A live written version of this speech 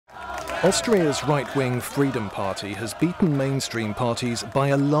Austria's right-wing Freedom Party has beaten mainstream parties by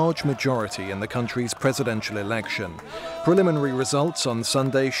a large majority in the country's presidential election. Preliminary results on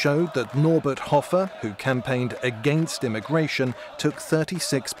Sunday showed that Norbert Hofer, who campaigned against immigration, took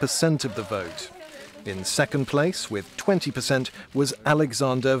 36% of the vote. In second place, with 20%, was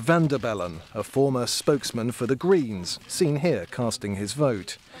Alexander Van der Bellen, a former spokesman for the Greens, seen here casting his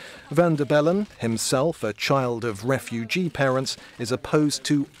vote. Van der Bellen, himself a child of refugee parents, is opposed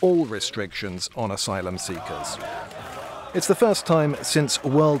to all restrictions on asylum seekers. It's the first time since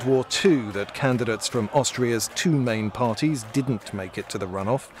World War II that candidates from Austria's two main parties didn't make it to the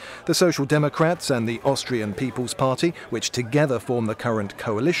runoff. The Social Democrats and the Austrian People's Party, which together form the current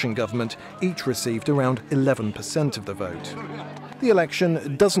coalition government, each received around 11% of the vote. The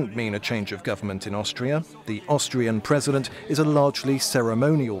election doesn't mean a change of government in Austria. The Austrian president is a largely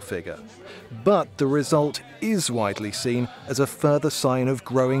ceremonial figure. But the result is widely seen as a further sign of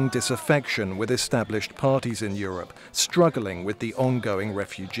growing disaffection with established parties in Europe, struggling with the ongoing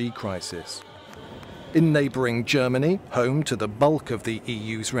refugee crisis. In neighbouring Germany, home to the bulk of the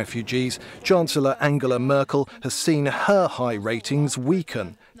EU's refugees, Chancellor Angela Merkel has seen her high ratings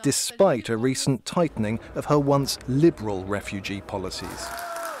weaken, despite a recent tightening of her once liberal refugee policies.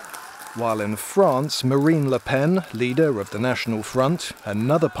 While in France, Marine Le Pen, leader of the National Front,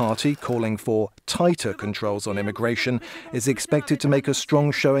 another party calling for tighter controls on immigration, is expected to make a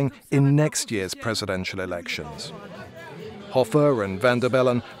strong showing in next year's presidential elections. Hofer and Van der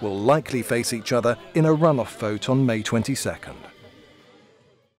Bellen will likely face each other in a runoff vote on May 22nd.